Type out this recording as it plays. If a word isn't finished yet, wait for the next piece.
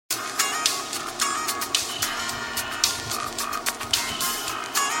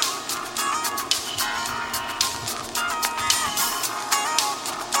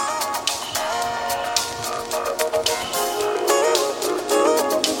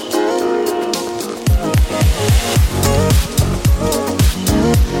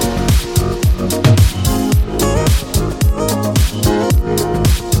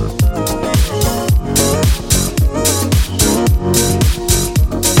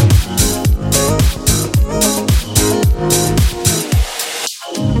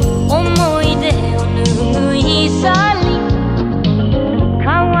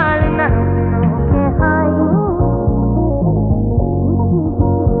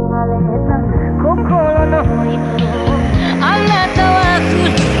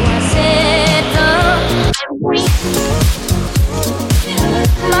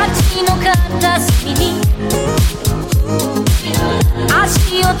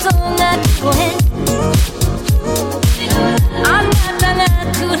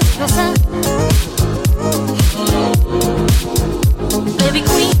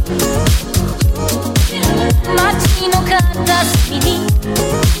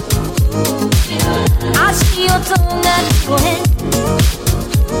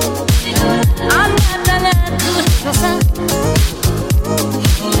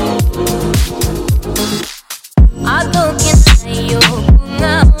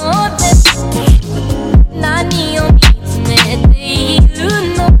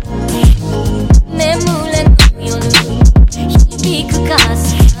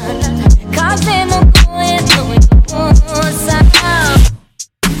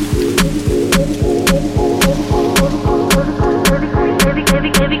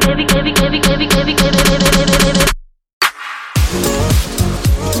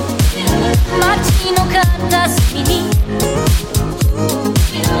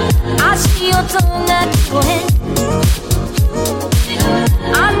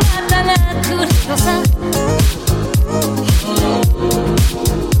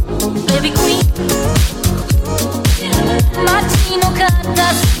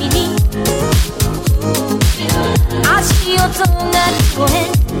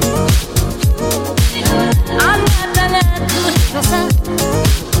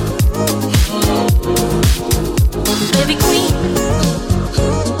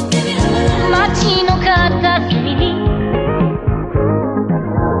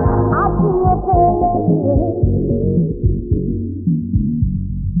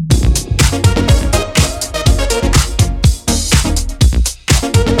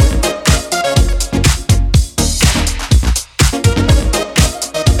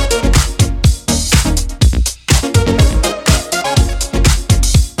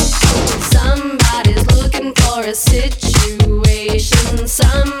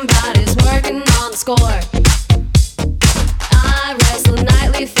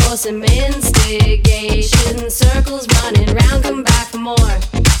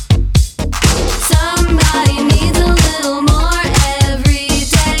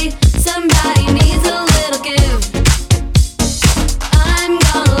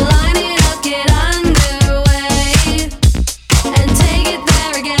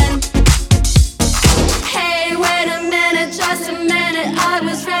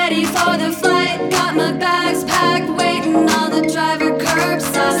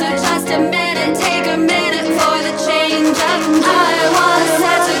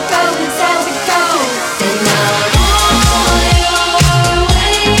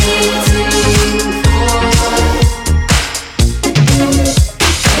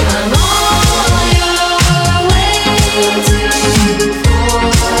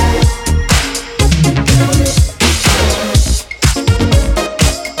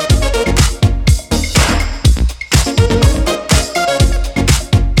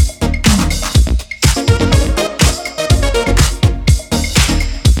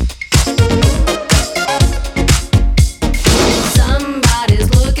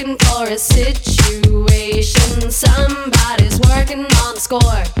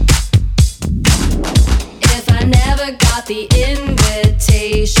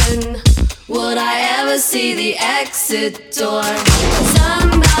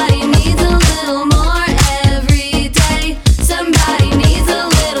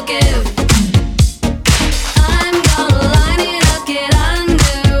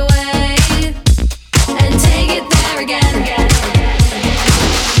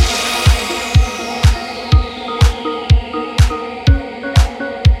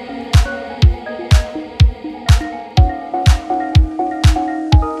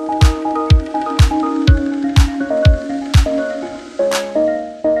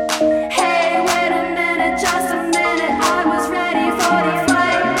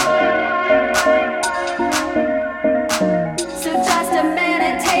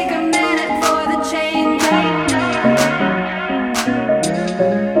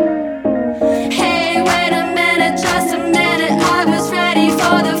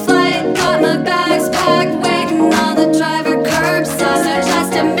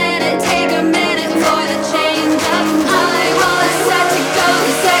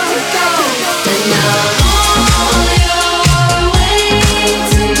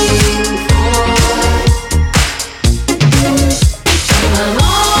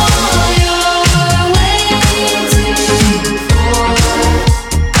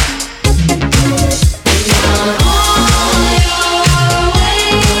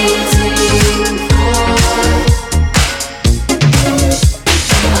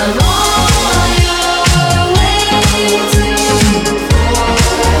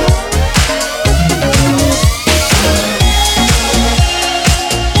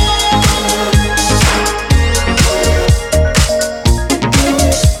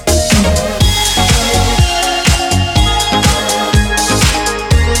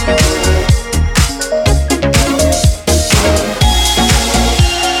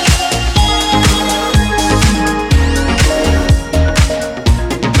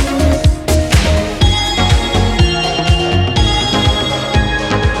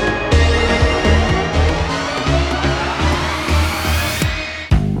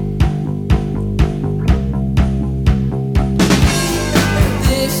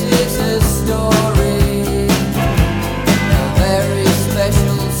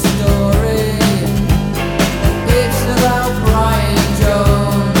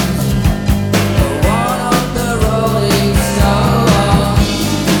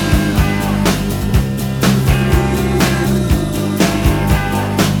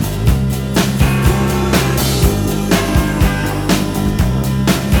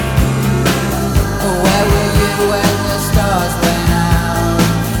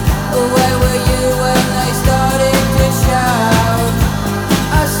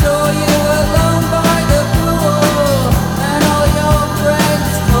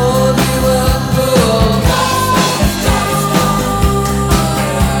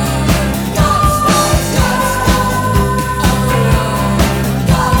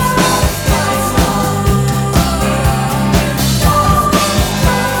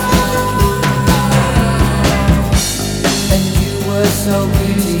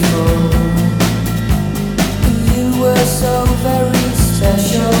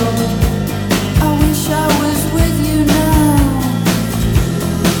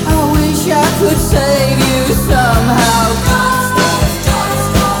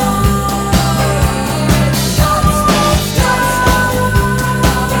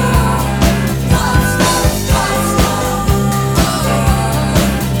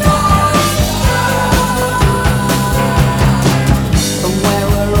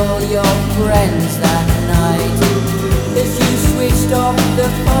of the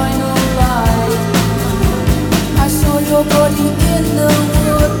final light. I saw your body in the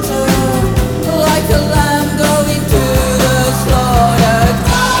water, like a lamb going to the slaughter.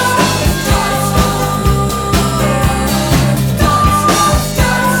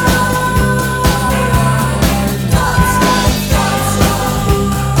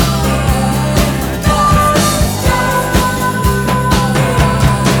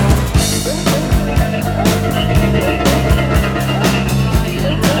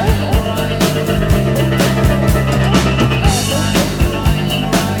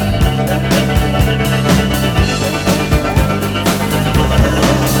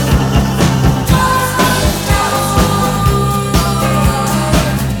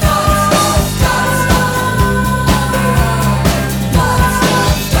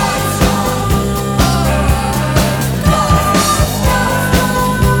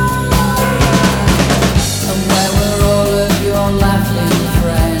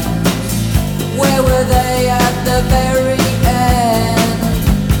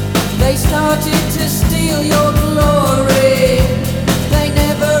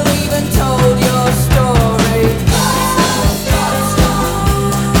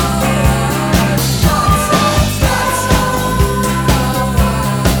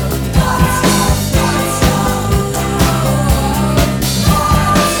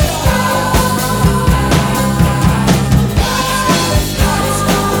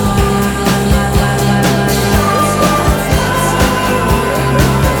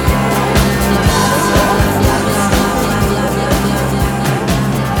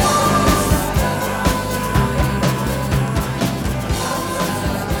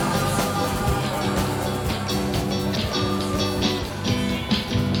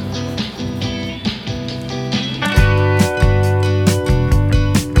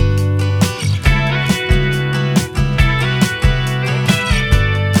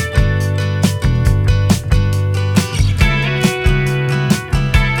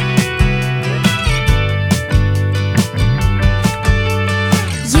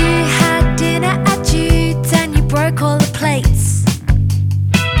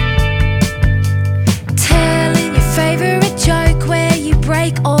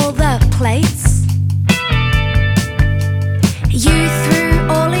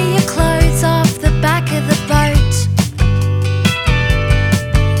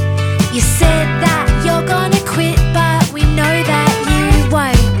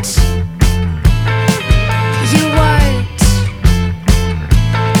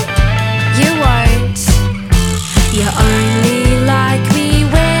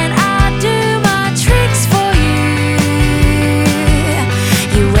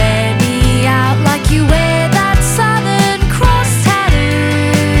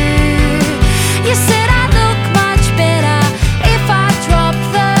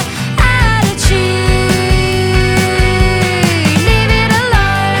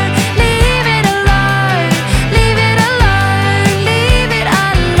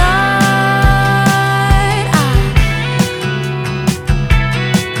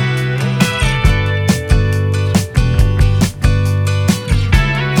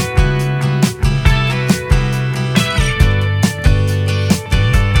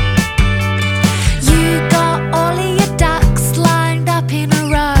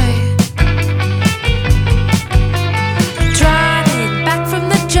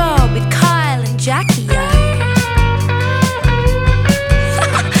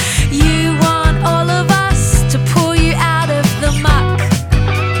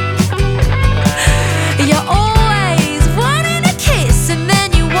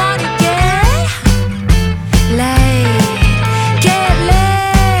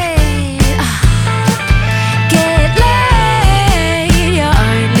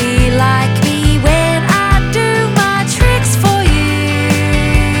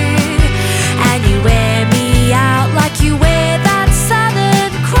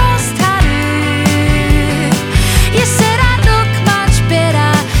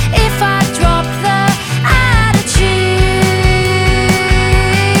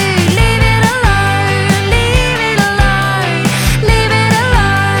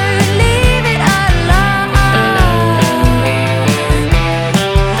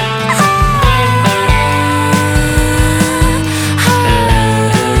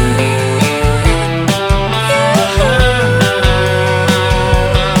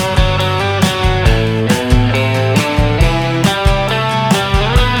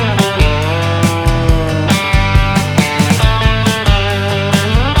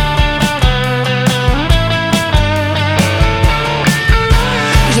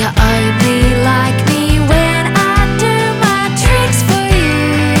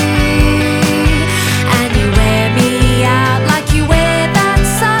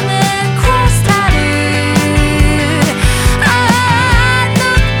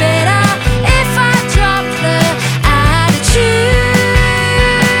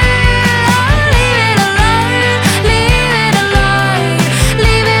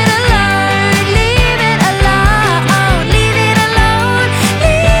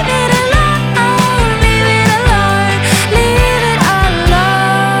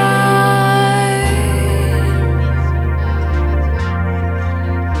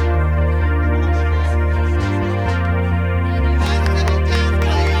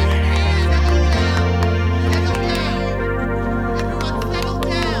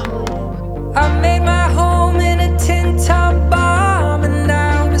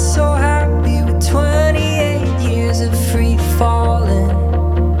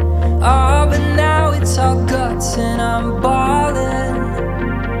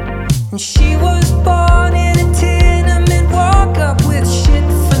 And she was born in a tenement, walk up with shit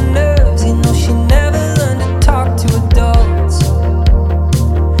for nerves. You know she never learned to talk to adults.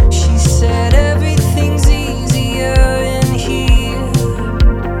 She said everything's easier in here.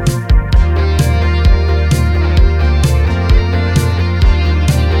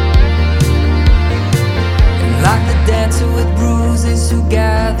 And like the dancer with bruises who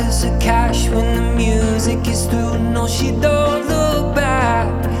gathers her cash when the music is through, no, she don't look back.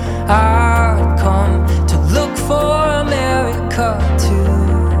 I'd come to look for America too.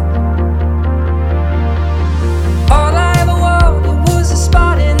 All I ever wanted was a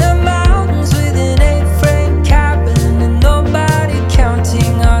spot in the mountains with an 8-frame cabin and nobody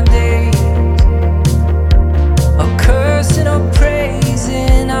counting our days, or cursing or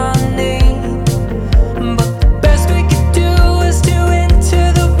praising our name. But the best we could do was to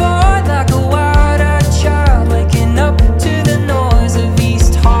enter the void like a wide-eyed child waking up to the noise of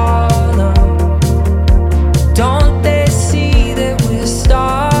East Harlem. Don't they see that we're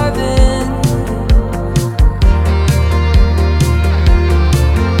starving?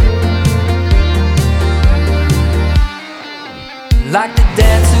 Like the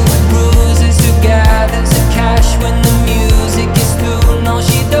dancer with bruises who gathers the cash when the music is through, no,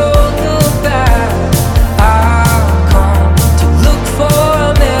 she don't look back. I've come to look for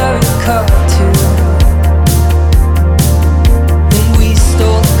America too. And we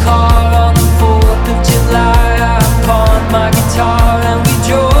stole a car on the 4th of July. I pawned my guitar and we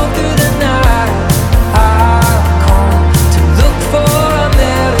drove through the night. I've come to look for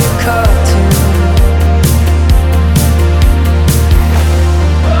America too.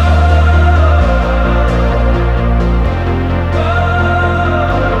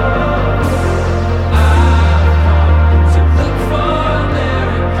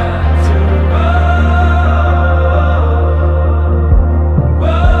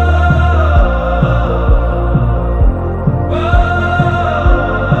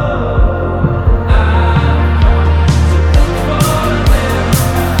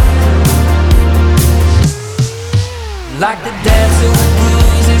 Like the dancer with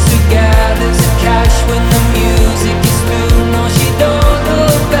bruises who gathers the cash when the music is through, no, she don't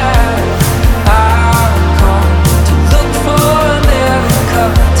look back. I've come to look for America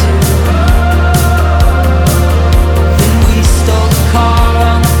too. And we stole the car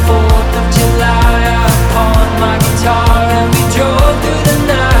on the 4th of July. I pawned my guitar and we drove through the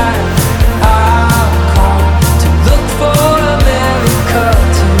night. I've come to look for America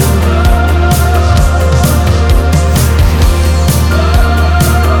too.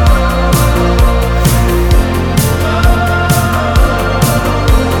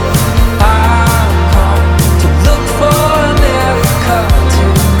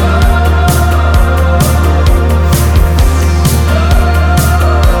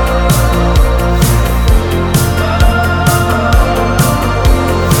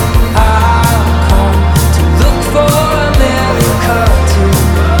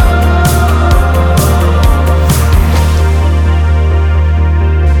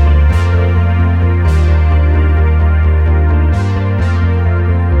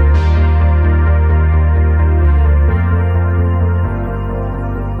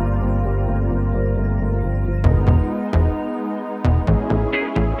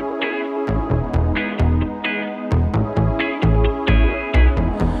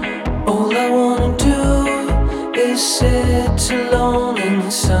 All I wanna do is sit alone in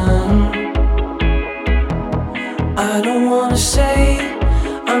the sun. I don't wanna say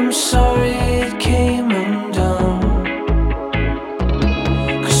I'm sorry it came undone,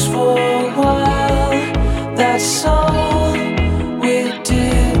 'cause for a while that's all we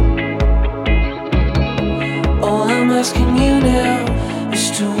did. All I'm asking you now is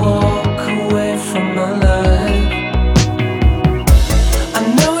to walk away from my life. I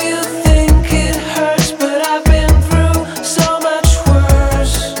know you think it hurts, but I've been through so much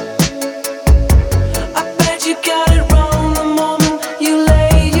worse. I bet you got it wrong the moment you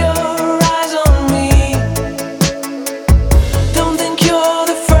laid your eyes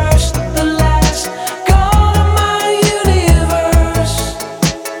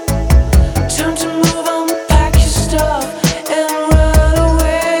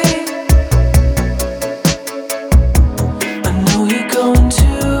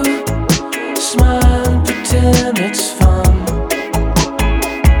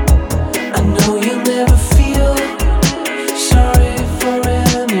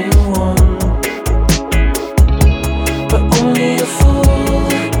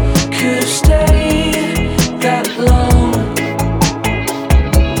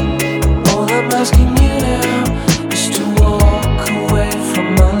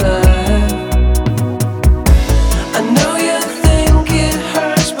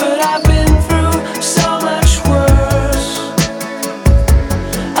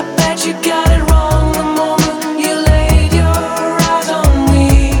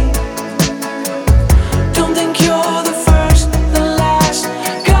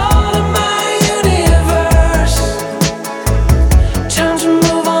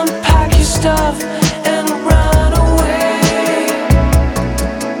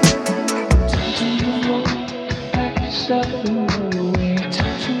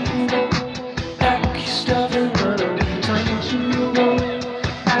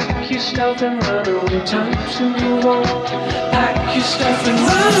Time to move on. Pack your stuff and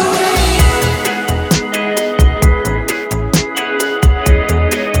run away.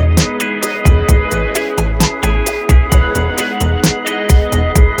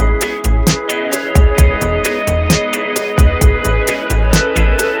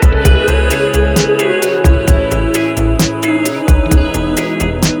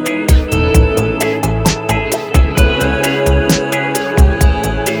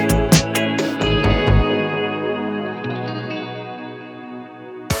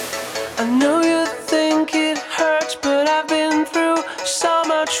 I know you think it hurts, but I've been through so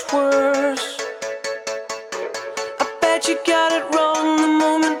much worse. I bet you got it wrong the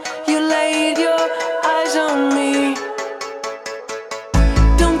moment you laid your eyes on me.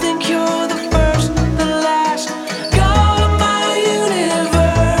 Don't think you're the first, the last god of my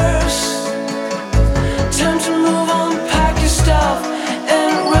universe. Time to move on, pack your stuff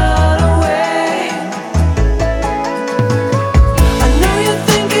and run away. I know you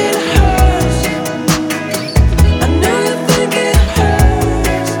think it hurts. I know you think it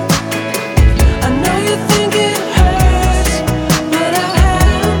hurts. I know you think it hurts, but I've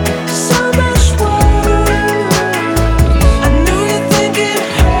had so much worse. I know you think it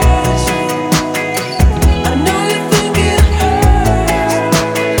hurts. I know you think it hurts.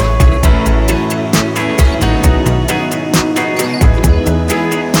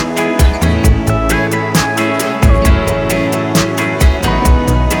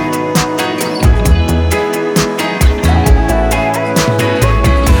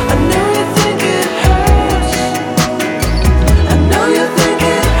 I know you think it hurts. I know you think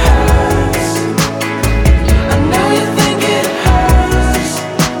it hurts. I know you think it hurts,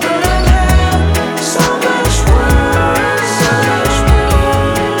 but I've had so much worse, so much worse,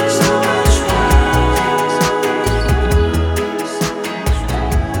 so much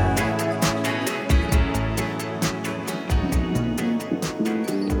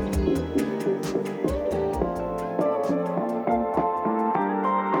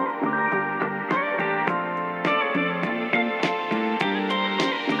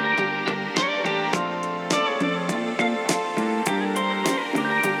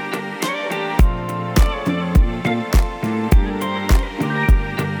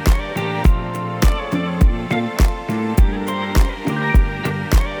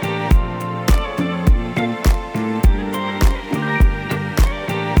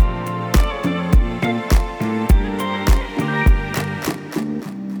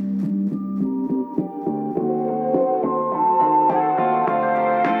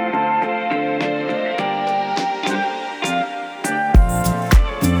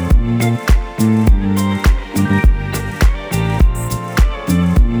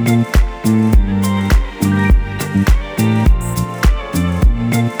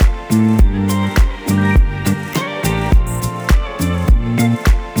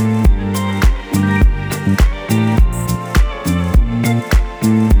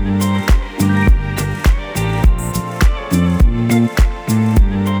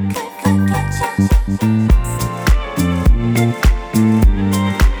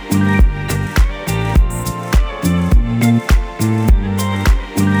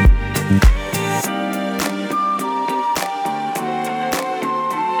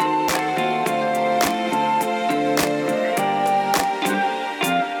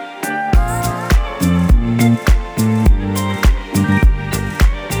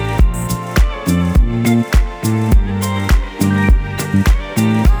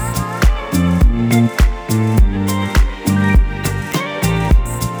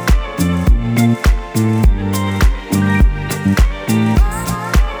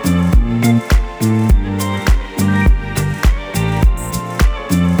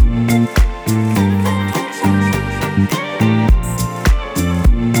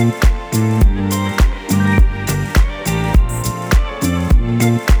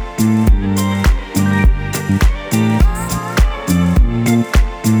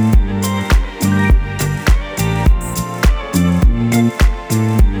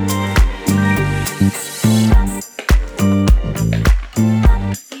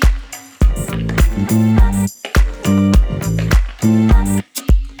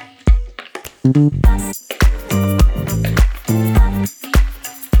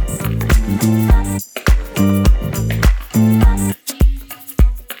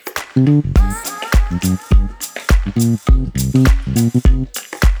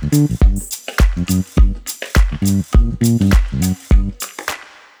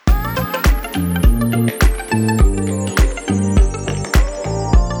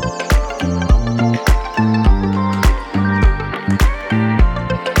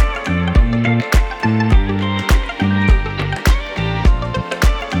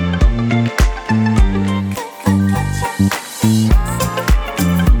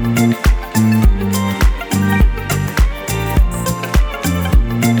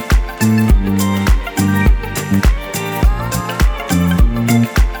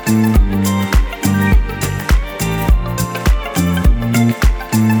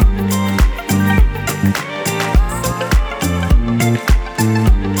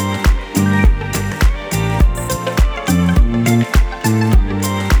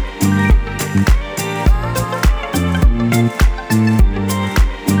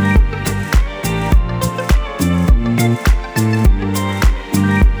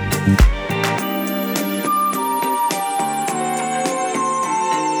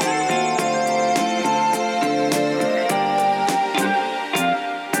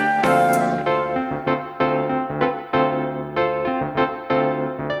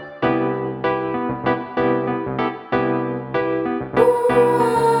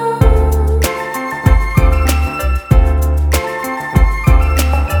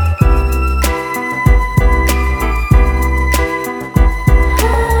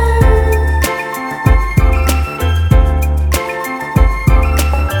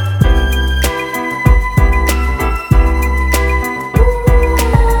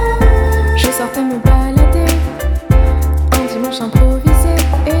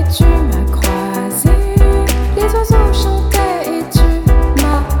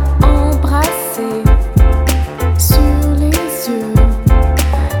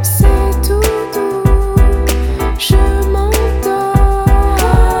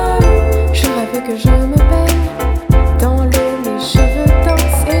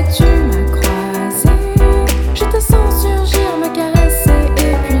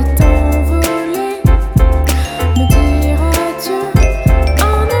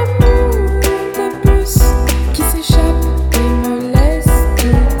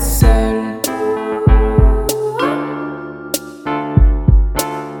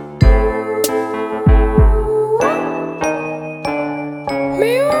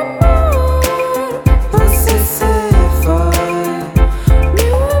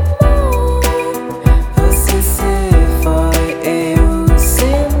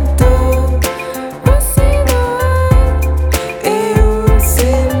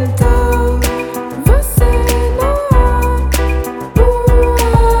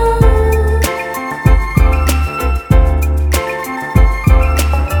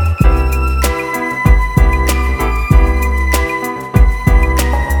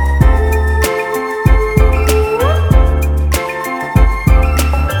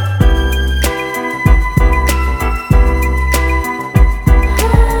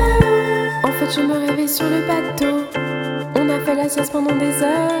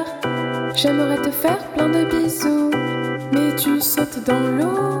J'aimerais te faire plein de bisous, mais tu sautes dans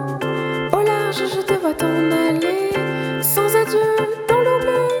l'eau. Au large, je te vois t'en aller, sans adieu dans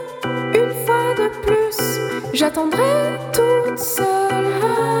l'oubli. Une fois de plus, j'attendrai toute seule.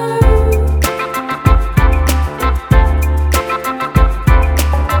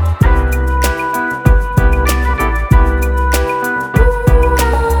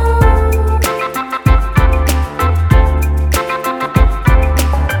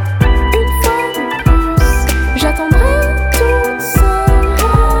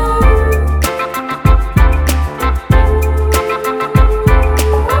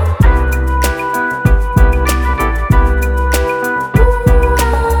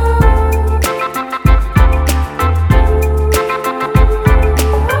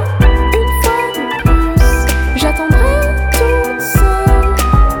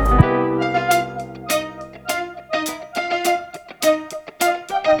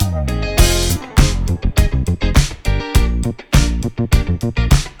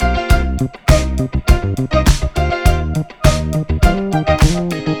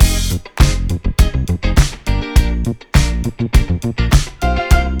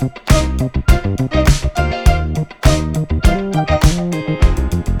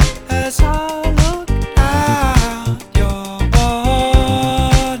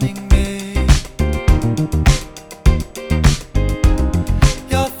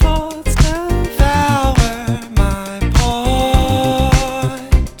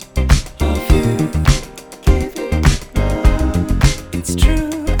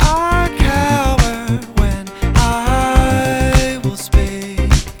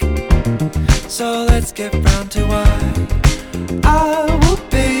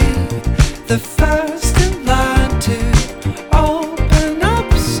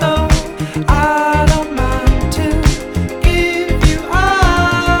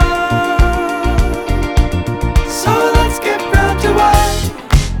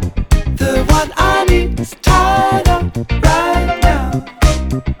 The one I need is tied up right now.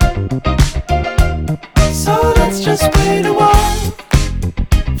 So let's just wait a while.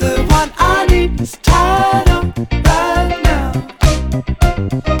 The one I need is tied up right now.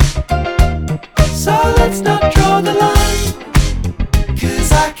 So let's not draw the line,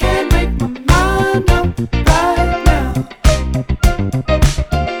 'cause I can't make my mind up right now.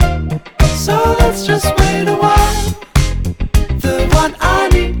 So let's just wait a while. The one I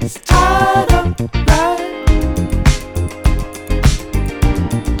need is tied up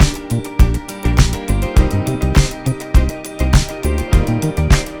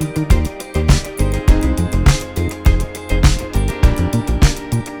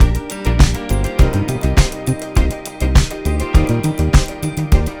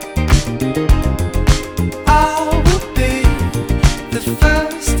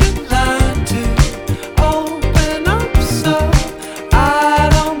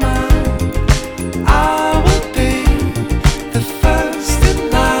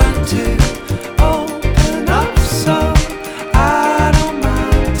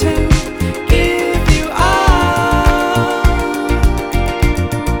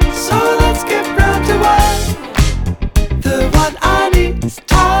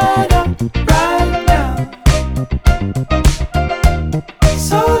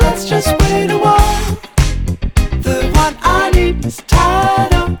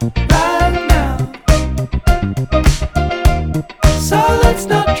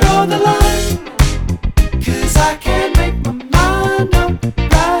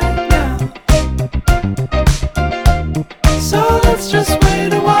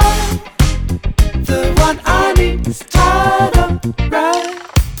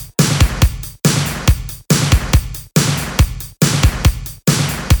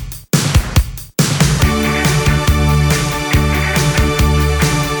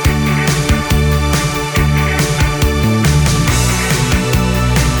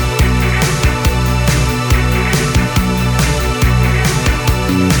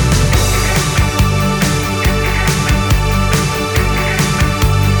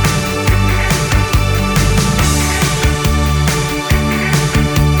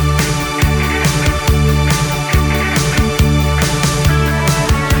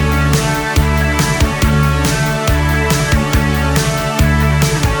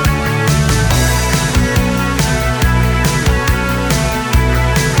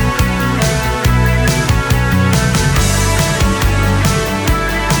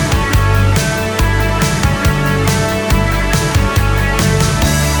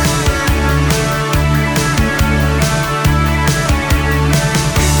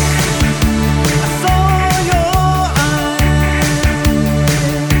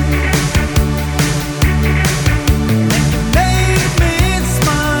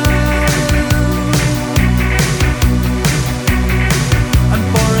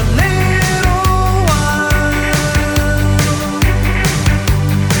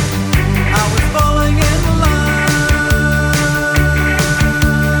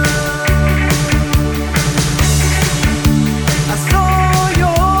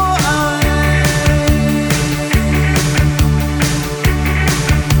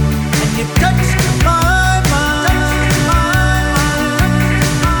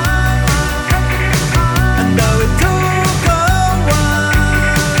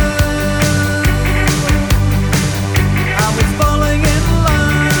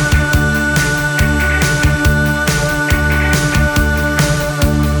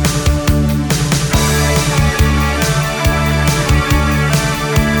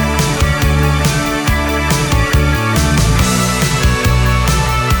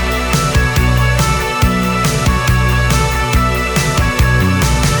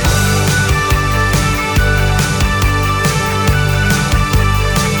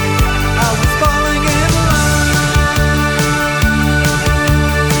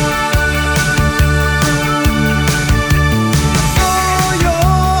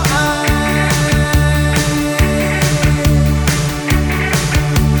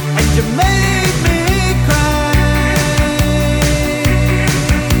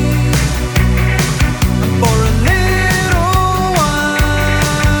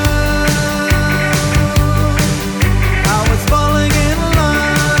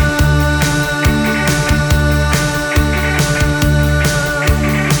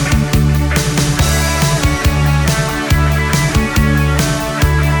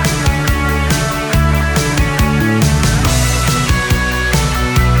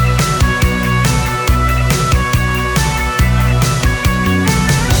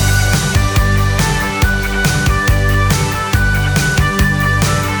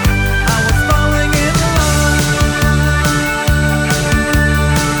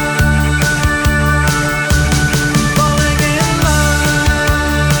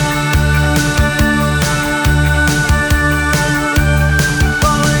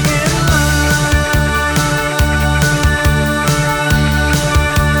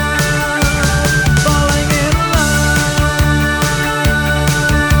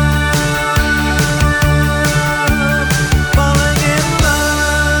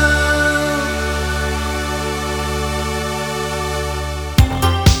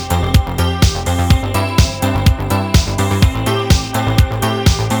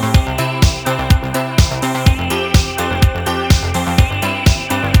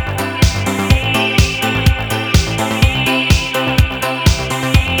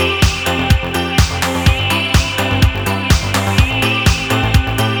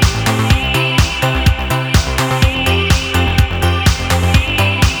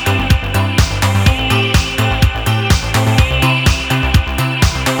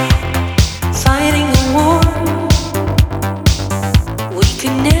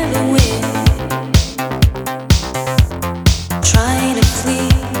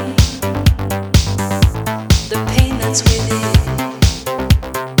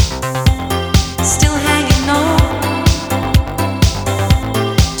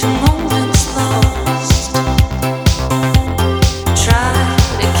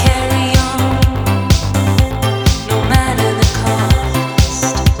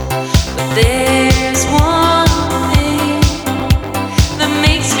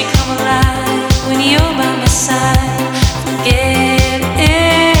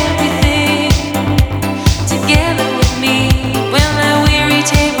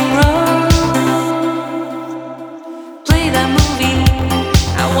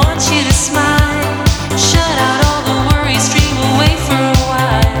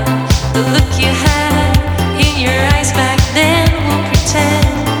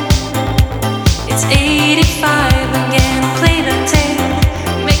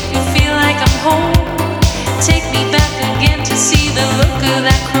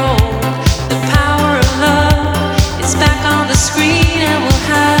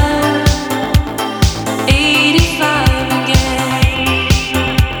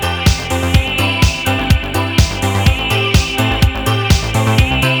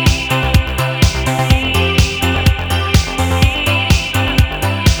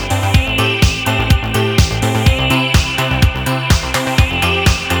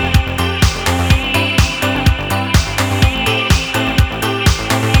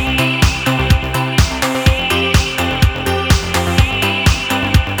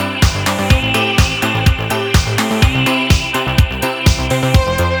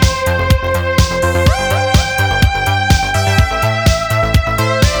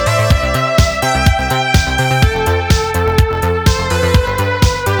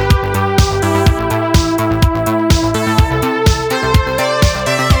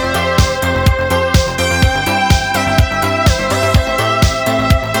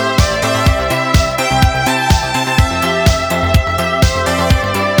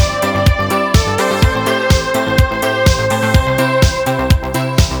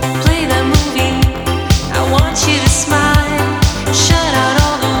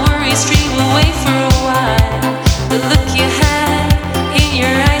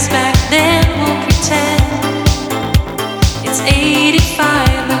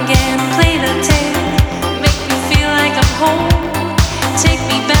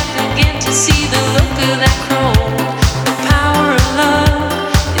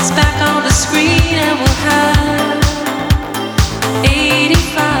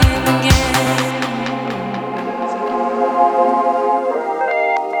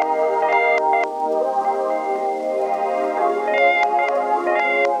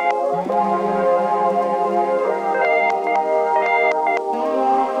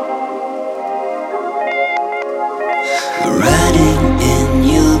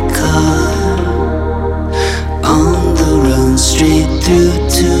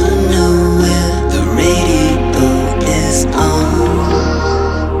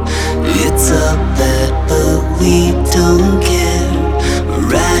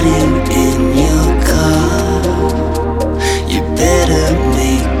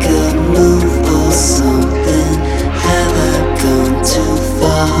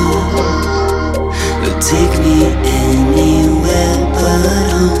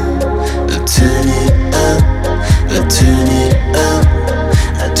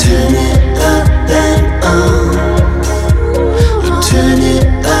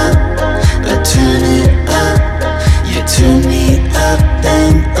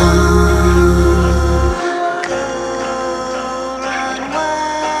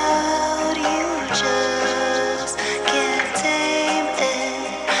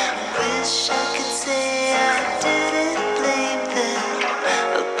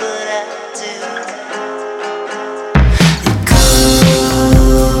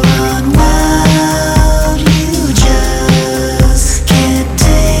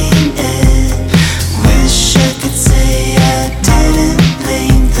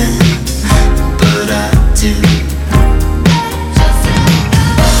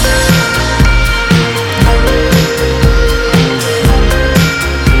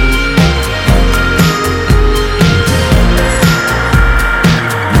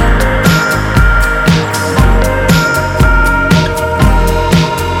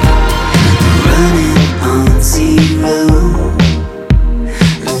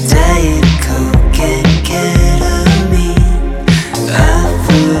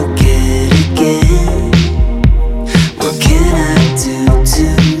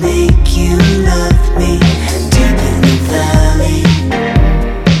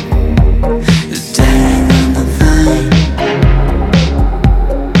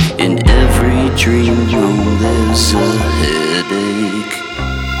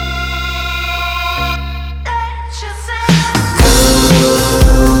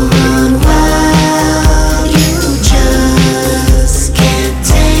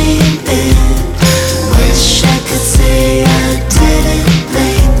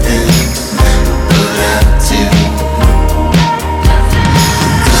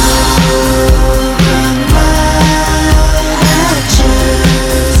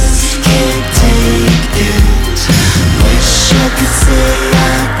could say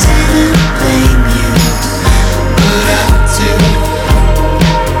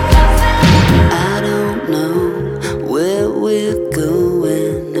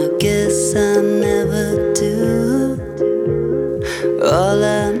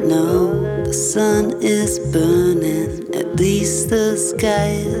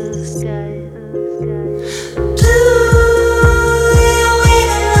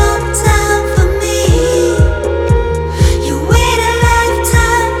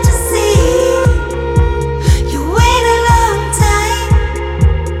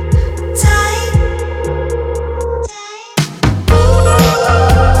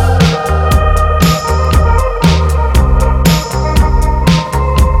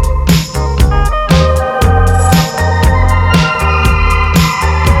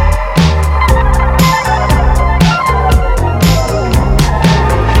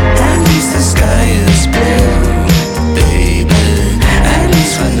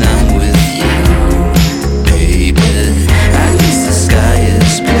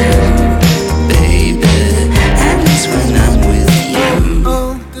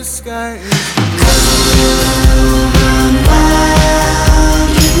the sky is run wild,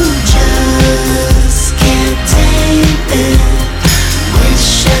 you just can't tame it.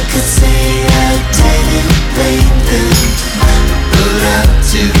 Wish I could say I didn't blame them, but I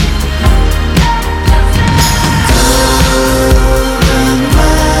do. Go run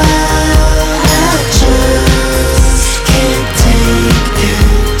wild, I just can't take it.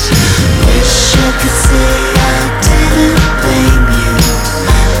 Wish I could say I didn't blame you,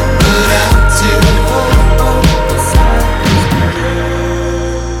 but I do. Run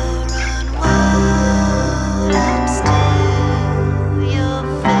wild, I'm still your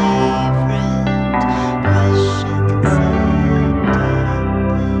favorite. Wish I could say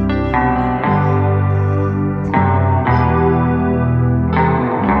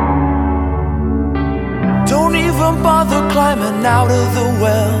Don't even bother climbing out of the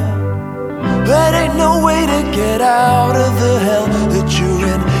well. There ain't no way to get out of the hell that you're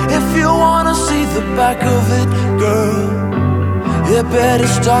in. If you wanna see the back of it, girl, you better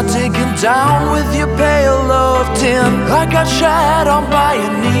start digging down with your pail of tin. I got shat on by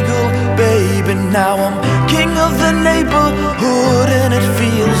an eagle, baby. Now I'm king of the neighborhood, and it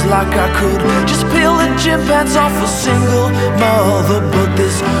feels like I could just peel the gym pants off a single mother. But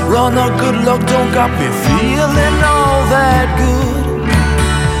this run of good luck don't got me feeling all that good.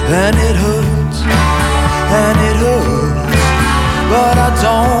 And it hurts, and it hurts, but I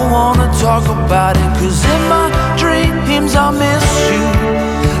don't wanna talk about it. Cause in my dreams I miss you.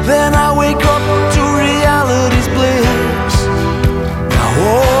 Then I wake up to reality's bliss. Now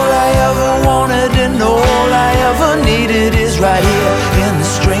all I ever wanted and all I ever needed is right here in the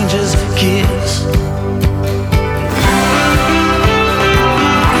stranger's kiss.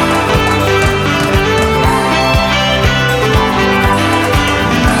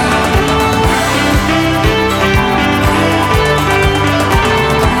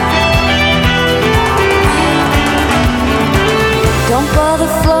 Don't bother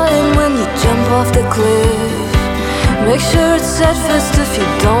flying when you jump off the cliff. Make sure it's set first if you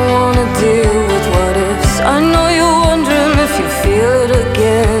don't wanna deal with what ifs. I know you're wondering if you feel it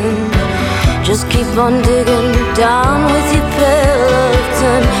again. Just keep on digging down with your pail of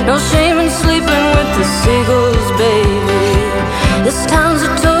tin. No shame in sleeping with the seagulls, baby. This town's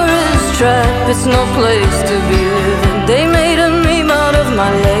a tourist trap, it's no place to be living. They made a meme out of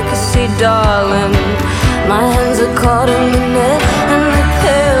my legacy, darling. My hands are caught in the net, and they're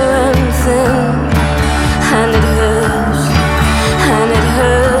pale and thin. And it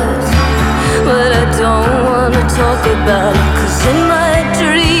hurts, but I don't wanna talk about it. Cause in my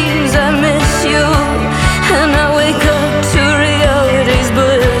dreams I miss you, and I wake up to reality's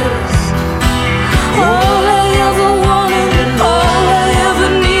bliss. All I ever wanted and all I ever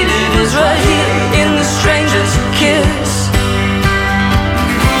needed is right here in the stranger's kiss.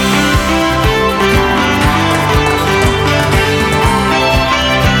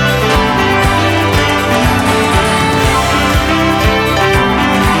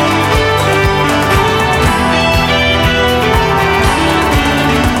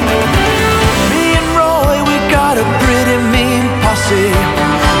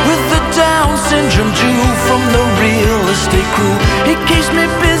 With the Down syndrome Jew from the real estate crew. He keeps me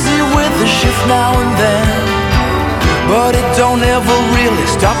busy with a shift now and then, but it don't ever really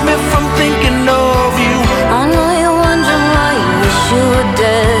stop me from thinking of you. I know you're wondering why you wish you were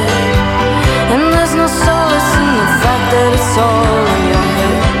dead, and there's no solace in the fact that it's all in your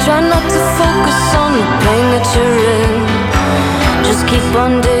head. Try not to focus on the pain that you're in. Just keep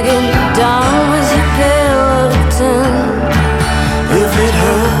on digging down with your pail of tin. If it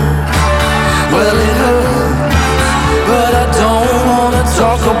hurts, well it hurts, but I don't wanna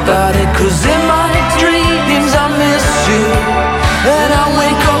talk about it. Cause in my dreams I miss you, and I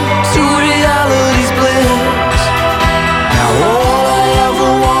wake up to reality's bliss. Now all I ever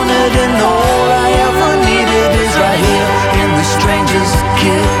wanted and all I ever needed is right here in the stranger's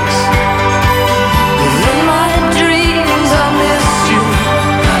kiss. In my dreams I miss you,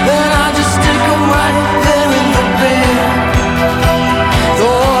 and I just stick 'em right there in the bin.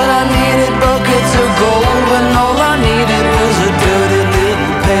 Thought I needed buckets of gold, and all I needed was a dirty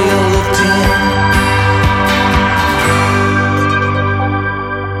little pail of tin.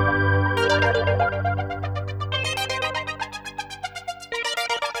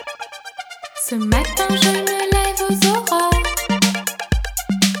 Ce matin je me lève aux aurores,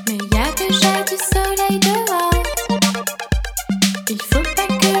 mais y a déjà du soleil dehors. Il faut pas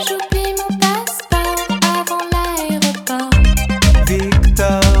que j'oublie mon passeport avant l'aéroport.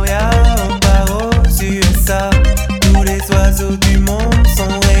 Victoria, on part aux USA. Tous les oiseaux du monde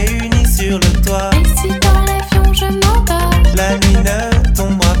sont réunis sur le toit. Et si dans l'avion je m'endors, La nuit ne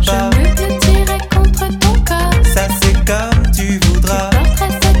tombera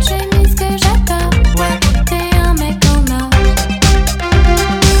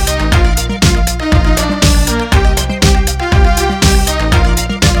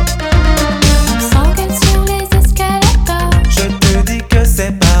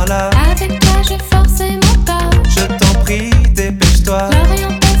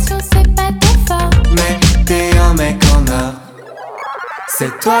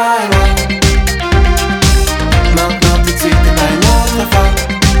C'est toi et moi. Maintenant tout de suite et pas une autre fois.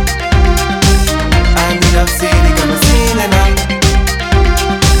 À New York City comme au cinéma.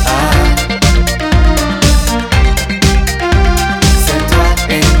 C'est toi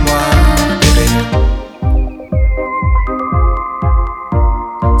et moi, bébé.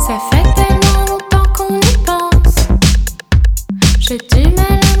 Ça fait tellement longtemps qu'on y pense. J'ai du mal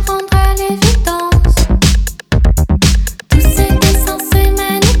à me rendre à l'évidence. Tous ces dessins, ces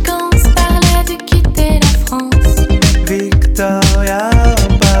manigances parlaient de quitter la France. Victoria,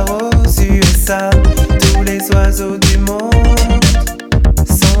 on part aux USA. Tous les oiseaux du monde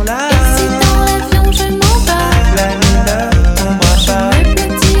sont là. Et si dans l'avion je m'en bats, La nuit ne tombera je pas. me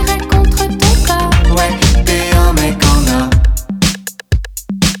blottirai contre ton corps. Ouais, t'es un mec en or.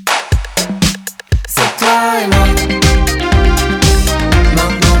 C'est toi et moi.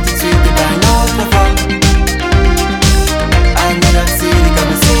 Maintenant tout de suite et pas une autre fois. À New York City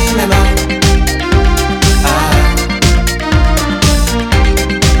comme au cinéma.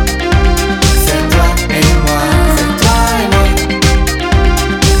 C'est toi et moi, c'est toi et moi.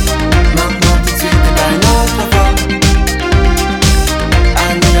 Maintenant tout de suite et pas une autre fois.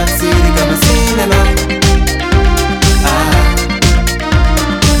 À New York City comme au cinéma.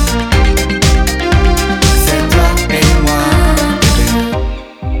 C'est toi et moi, bébé.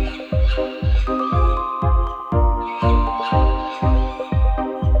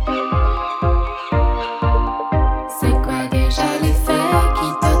 C'est quoi déjà l'effet qui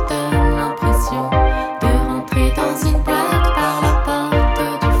te donne l'impression de rentrer dans une boîte par la porte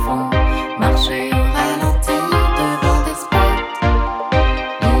du fond, marcher au ralenti devant des spots,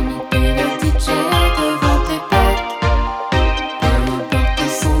 imiter le DJ devant tes potes. Peu importe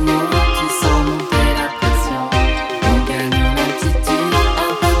son nom, tu sens monter la pression. On gagne en altitude,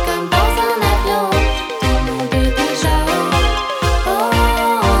 un peu comme dans un avion. Tout le monde est déjà haut. Oh,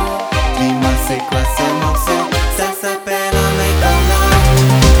 oh, oh. Dis-moi c'est quoi ce morceau? Ça s'appelle un mec en or.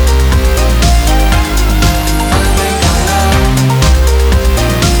 Un mec en or. Un mec en or.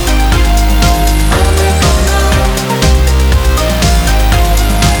 Un mec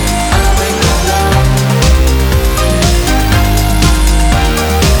en or.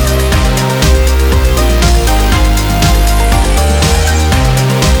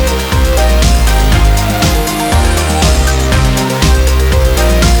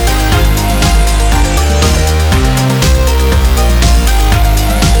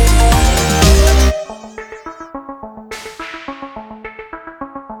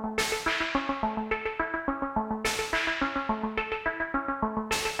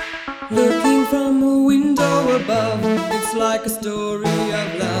 Looking from a window above, it's like a story of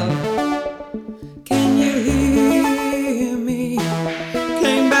love. Can you hear me?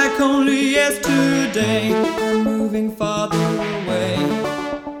 Came back only yesterday. I'm moving farther away.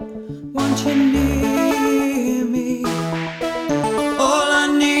 Want you near